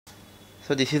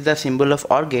So this is the symbol of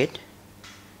OR gate.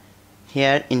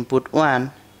 Here input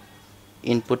 1,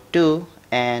 input 2,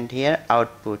 and here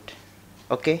output.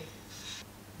 Okay.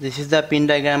 This is the pin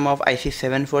diagram of IC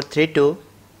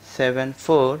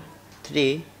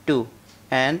 7432,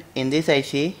 and in this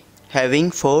IC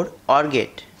having 4 OR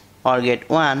gate. OR gate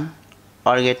 1,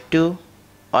 OR gate 2,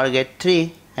 OR gate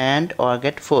 3, and OR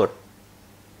gate 4.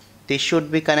 This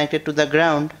should be connected to the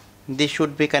ground. This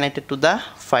should be connected to the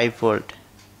 5 volt.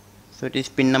 So it is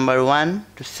pin number 1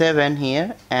 to 7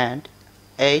 here and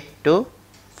 8 to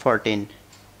 14.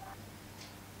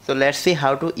 So let's see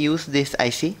how to use this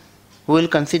IC. We will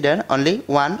consider only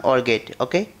one OR gate.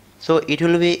 Okay, so it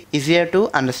will be easier to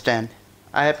understand.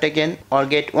 I have taken OR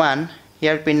gate 1,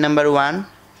 here pin number 1,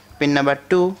 pin number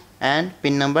 2, and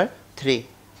pin number 3.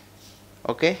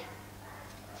 Okay,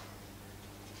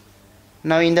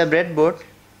 now in the breadboard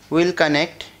we will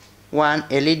connect one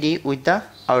LED with the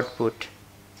output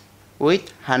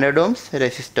with 100 ohms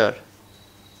resistor,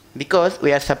 because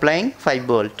we are supplying 5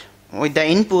 volt. With the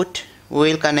input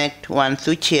we will connect one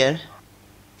switch here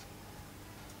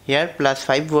plus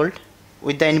 5 volt.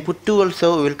 With the input 2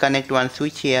 also we will connect one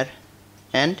switch here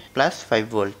and plus 5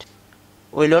 volt.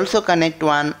 We will also connect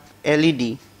one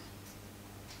LED,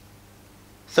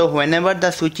 so whenever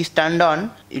the switch is turned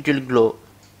on it will glow,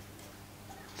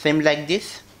 same like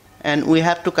this. And we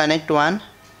have to connect one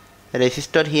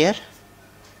resistor here,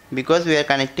 because we are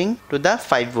connecting to the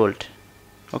 5 volt.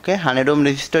 Okay, 100 ohm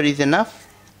resistor is enough.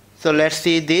 So let's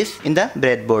see this in the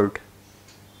breadboard.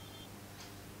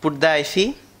 Put the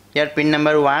IC here, pin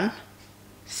number 1,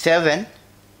 7,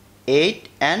 8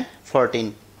 and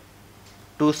 14.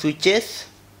 2 switches,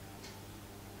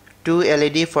 2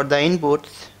 LED for the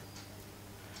inputs,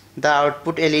 the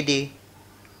output LED,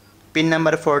 pin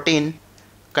number 14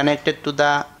 connected to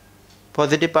the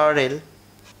positive power rail,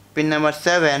 pin number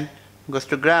 7 goes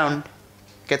to ground,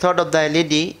 cathode of the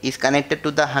LED is connected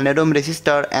to the 100 ohm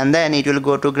resistor and then it will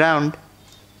go to ground.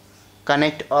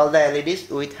 Connect all the LEDs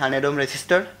with 100 ohm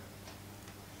resistor.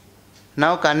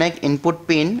 Now connect input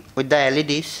pin with the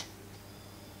LEDs,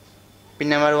 pin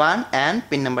number 1 and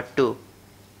pin number 2.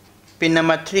 Pin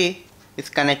number 3 is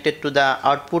connected to the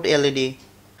output LED.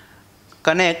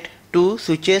 Connect 2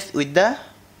 switches with the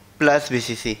plus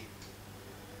VCC.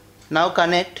 Now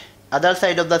connect other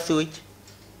side of the switch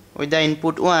with the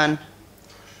input 1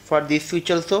 for this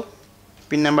switch also,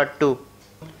 pin number 2.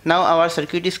 Now our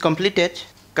circuit is completed.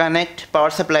 Connect power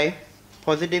supply,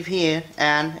 positive here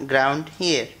and ground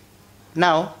here.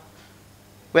 Now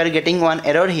we are getting one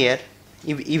error here.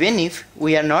 Even if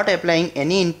we are not applying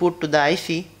any input to the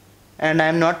IC and I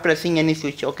am not pressing any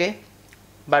switch, okay,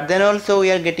 but then also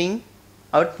we are getting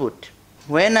output.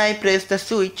 When I press the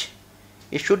switch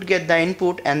it should get the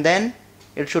input and then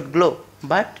it should glow,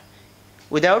 but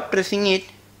without pressing it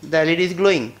the LED is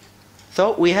glowing.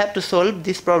 So we have to solve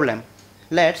this problem.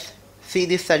 Let's see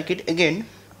this circuit again.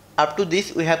 Up to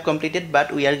this we have completed,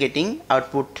 but we are getting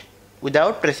output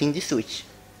without pressing the switch.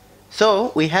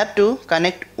 So we have to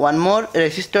connect one more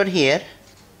resistor here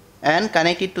and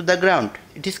connect it to the ground.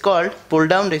 It is called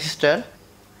pull-down resistor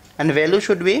and value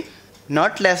should be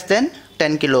not less than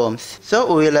 10 kilo ohms.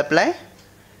 So we will apply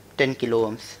 10 kilo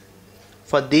ohms.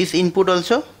 For this input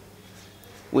also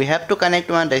we have to connect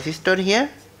one resistor here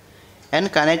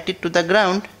and connect it to the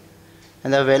ground,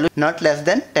 and the value not less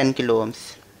than 10 kilo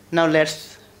ohms. Now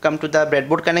let's come to the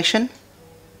breadboard connection.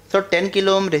 So 10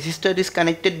 kilo ohm resistor is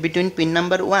connected between pin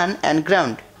number 1 and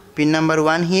ground. Pin number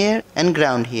 1 here and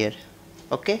ground here.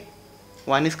 Okay,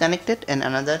 one is connected and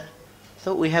another.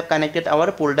 So we have connected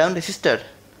our pull down resistor.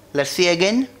 Let's see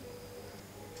again.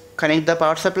 Connect the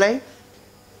power supply.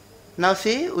 Now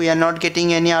see, we are not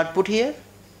getting any output here.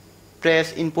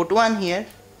 Press input 1 here.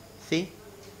 See,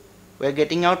 we are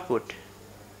getting output.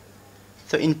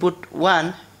 So input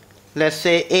 1, let's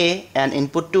say A, and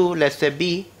input 2, let's say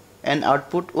B, and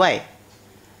output Y.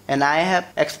 And I have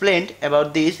explained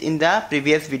about this in the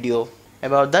previous video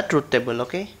about the truth table.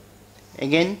 Okay,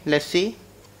 again let's see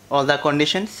all the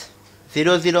conditions.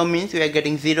 0 0 means we are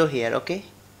getting 0 here. Okay,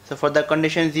 so for the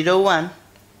condition 0 1,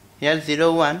 here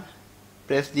 0 1,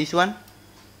 press this one,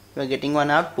 we are getting one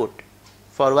output.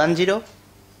 For 1 0,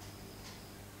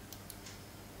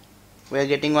 we are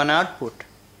getting one output.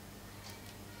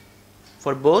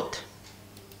 For both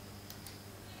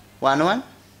 1 1,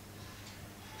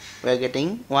 we are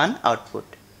getting one output.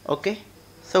 Okay,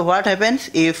 so what happens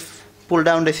if pull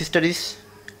down resistor is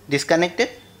disconnected?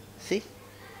 See,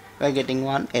 we are getting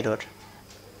one error.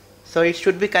 So it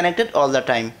should be connected all the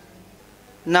time.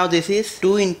 Now this is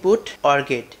 2 input OR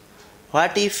gate.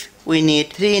 What if we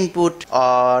need 3 input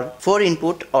or 4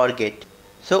 input OR gate?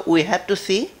 So we have to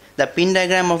see the pin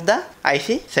diagram of the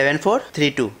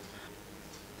IC7432.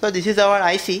 So this is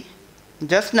our IC.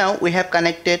 Just now we have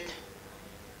connected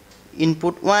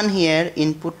input 1 here,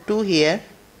 input 2 here,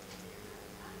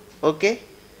 okay,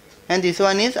 and this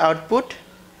one is output.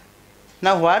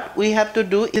 Now what we have to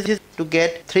do is to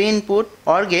get 3 input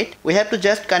OR gate, we have to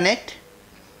just connect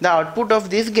the output of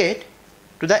this gate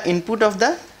to the input of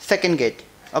the second gate,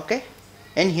 okay,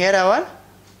 and here our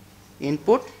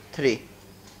input 3.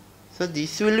 So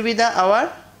this will be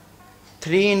our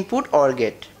 3 input OR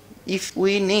gate. If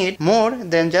we need more,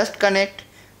 then just connect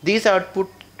this output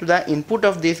to the input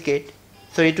of this gate,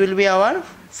 so it will be our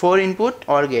 4 input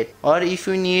OR gate. Or if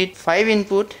you need 5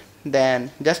 input,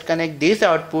 then just connect this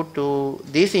output to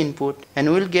this input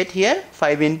and we'll get here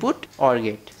 5 input OR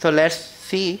gate. So let's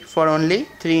see for only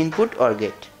 3 input OR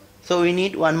gate. So we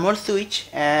need one more switch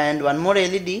and one more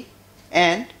LED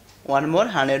and one more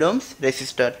 100 ohms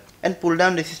resistor and pull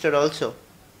down resistor also.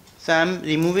 So I am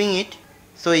removing it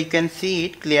so you can see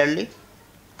it clearly.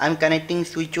 I am connecting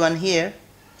switch 1 here.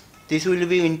 This will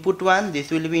be input 1,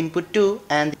 this will be input 2,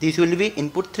 and this will be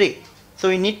input 3. So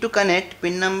we need to connect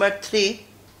pin number 3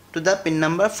 to the pin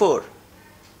number 4,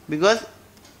 because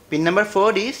pin number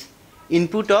 4 is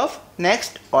input of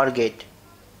next OR gate.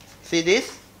 See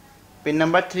this, pin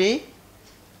number 3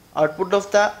 output of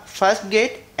the first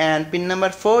gate and pin number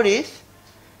 4 is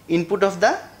input of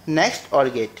the next OR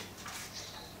gate.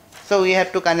 So we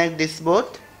have to connect this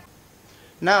both.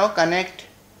 Now connect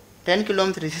 10 kilo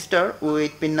ohms resistor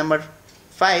with pin number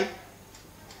 5,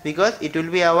 because it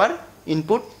will be our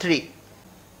input 3.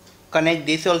 Connect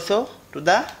this also to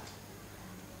the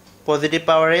positive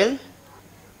power rail.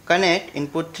 Connect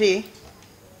input 3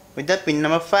 with the pin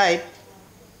number 5.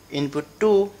 Input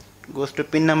 2 goes to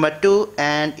pin number 2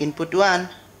 and input 1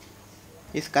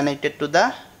 is connected to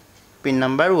the pin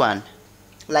number 1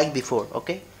 like before,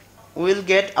 okay. We will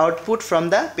get output from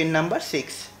the pin number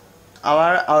 6.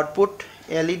 Our output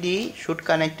LED should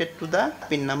connected to the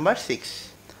pin number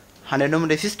 6. 100 ohm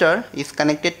resistor is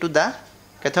connected to the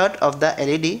cathode of the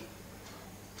LED.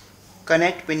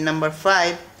 Connect pin number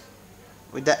 5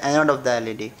 with the anode of the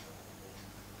LED.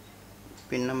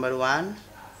 Pin number 1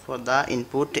 for the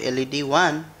input LED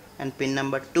 1 and pin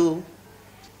number 2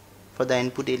 for the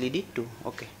input LED 2,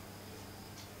 okay.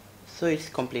 So it's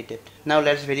completed. Now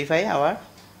let's verify our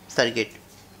circuit.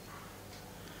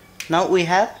 Now we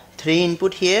have 3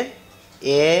 input here,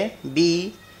 A,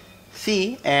 B,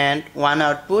 C, and 1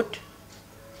 output.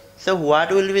 So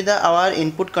what will be our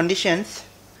input conditions?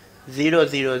 0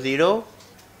 0 0,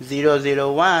 0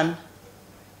 0 1,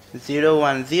 0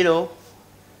 1 0,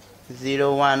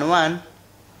 0 1 1,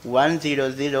 1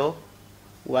 0 0,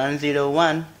 1 0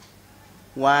 1,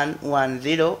 1 1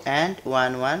 0, and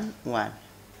 1 1 1.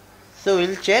 So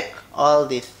we'll check all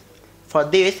this. For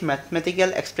this, mathematical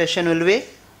expression will be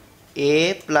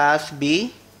A plus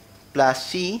B plus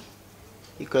C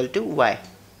equal to Y.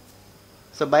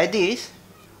 So by this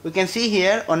we can see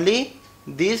here only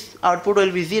this output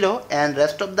will be 0 and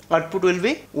rest of the output will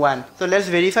be 1. So let's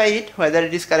verify it whether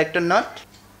it is correct or not.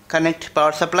 Connect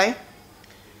power supply.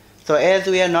 So as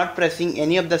we are not pressing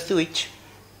any of the switch,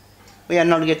 we are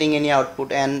not getting any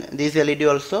output, and this LED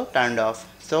also turned off.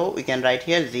 So we can write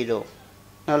here 0.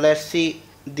 Now let's see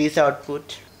this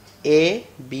output A,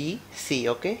 B, C,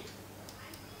 okay.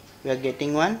 We are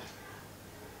getting 1.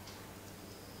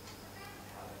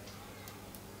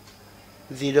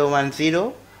 0 1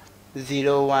 0,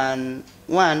 0 1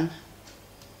 1,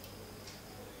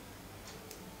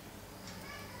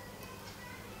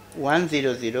 1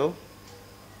 0 0,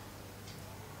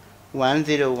 1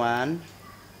 0 1,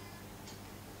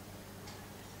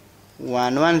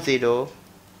 1 1 0,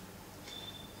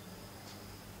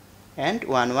 and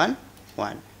 1 1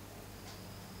 1.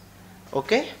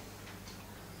 Okay.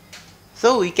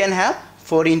 So we can have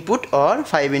 4 input or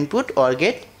 5 input OR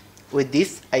gate with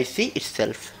this IC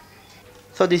itself.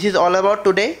 So this is all about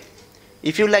today.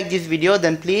 If you like this video,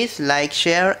 then please like,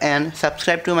 share and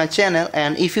subscribe to my channel,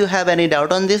 and if you have any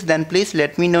doubt on this, then please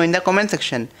let me know in the comment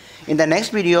section. In the next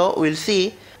video we'll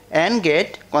see AND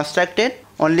gate constructed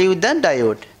only with the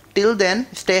diode. Till then,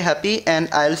 stay happy and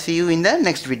I'll see you in the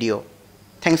next video.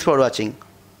 Thanks for watching.